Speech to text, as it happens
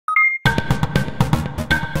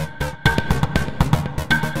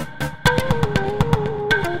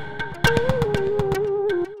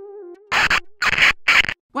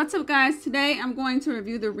guys, today I'm going to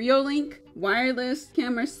review the Reolink wireless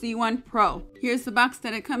camera C1 Pro. Here's the box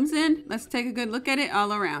that it comes in. Let's take a good look at it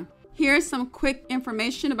all around. Here's some quick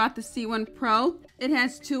information about the C1 Pro. It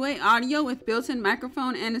has two-way audio with built-in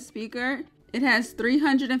microphone and a speaker. It has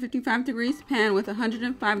 355 degrees pan with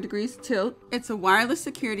 105 degrees tilt. It's a wireless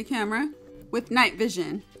security camera with night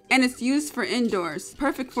vision, and it's used for indoors,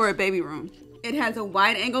 perfect for a baby room. It has a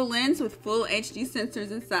wide-angle lens with full HD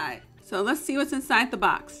sensors inside. So let's see what's inside the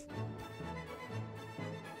box.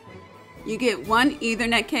 You get one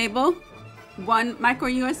Ethernet cable, one micro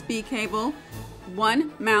USB cable,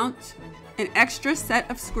 one mount, an extra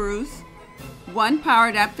set of screws, one power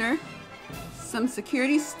adapter, some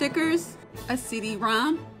security stickers, a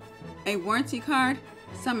CD-ROM, a warranty card,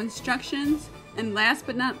 some instructions, and last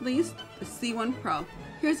but not least, the C1 Pro.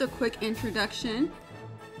 Here's a quick introduction.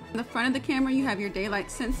 On the front of the camera, you have your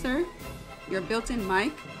daylight sensor, your built-in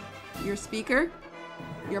mic, your speaker,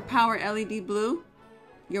 your power LED blue,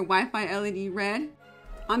 your Wi-Fi LED red.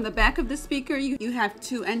 On the back of the speaker, you have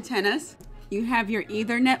two antennas. You have your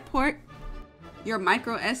Ethernet port, your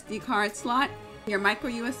micro SD card slot, your micro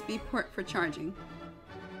USB port for charging,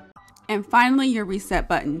 and finally your reset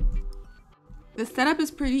button. The setup is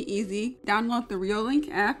pretty easy. Download the Reolink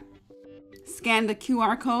app, scan the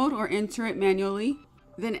QR code or enter it manually,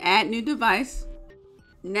 then add new device.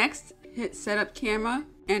 Next, hit setup camera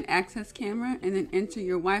and access camera, and then enter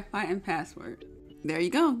your Wi-Fi and password. There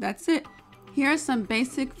you go, that's it. Here are some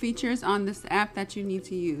basic features on this app that you need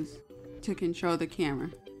to use to control the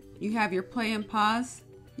camera. You have your play and pause,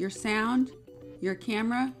 your sound, your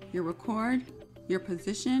camera, your record, your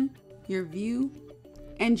position, your view,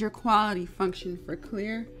 and your quality function for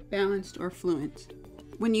clear, balanced, or fluent.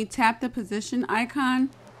 When you tap the position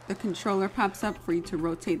icon, the controller pops up for you to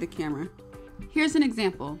rotate the camera. Here's an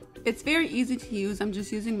example. It's very easy to use. I'm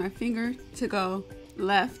just using my finger to go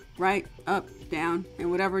left, right, up, down,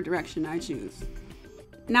 in whatever direction I choose.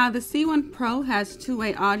 Now the C1 Pro has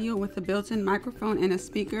two-way audio with a built-in microphone and a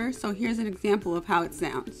speaker, so here's an example of how it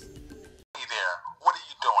sounds. Hey there, what are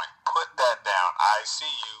you doing? Put that down. I see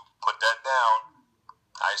you. Put that down.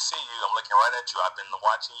 I see you. I'm looking right at you. I've been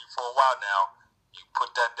watching you for a while now. You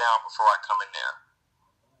put that down before I come in there.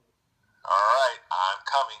 All right, I'm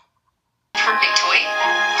coming. Perfect toy.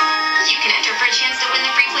 You can enter for a chance to win the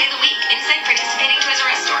free play of the week inside participating Toys R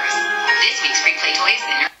Us stores. This week's free play toys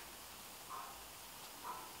in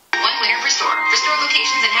one winner per store. For store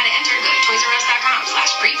locations and how to enter, go to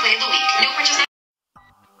toysrus.com/free-play of the week. No purchase.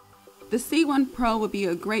 The C1 Pro would be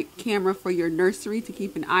a great camera for your nursery to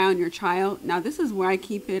keep an eye on your child. Now this is where I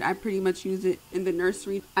keep it. I pretty much use it in the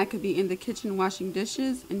nursery. I could be in the kitchen washing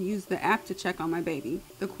dishes and use the app to check on my baby.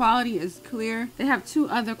 The quality is clear. They have two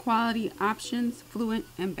other quality options, fluent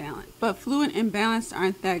and balanced. But fluent and balanced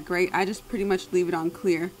aren't that great. I just pretty much leave it on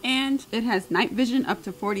clear. And it has night vision up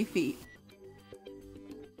to 40 feet.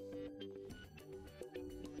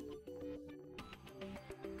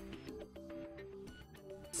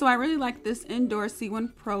 So I really like this indoor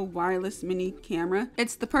C1 Pro wireless mini camera.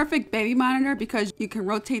 It's the perfect baby monitor because you can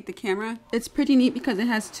rotate the camera. It's pretty neat because it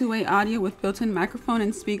has two-way audio with built-in microphone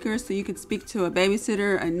and speakers, so you can speak to a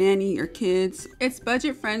babysitter, a nanny, or kids. It's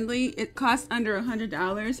budget friendly. It costs under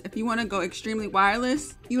 $100. If you want to go extremely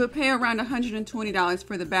wireless, you would pay around $120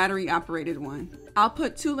 for the battery operated one. I'll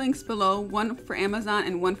put two links below, one for Amazon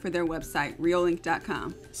and one for their website,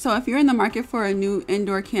 reolink.com. So if you're in the market for a new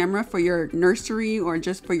indoor camera for your nursery or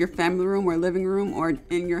just for your family room or living room or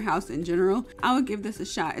in your house in general, I would give this a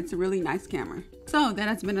shot. It's a really nice camera. So that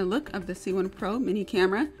has been a look of the C1 Pro mini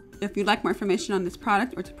camera. If you'd like more information on this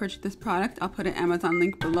product or to purchase this product, I'll put an Amazon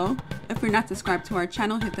link below. If you're not subscribed to our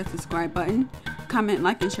channel, hit that subscribe button. Comment,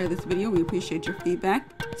 like, and share this video. We appreciate your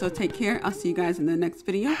feedback. So take care. I'll see you guys in the next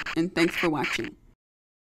video, and thanks for watching.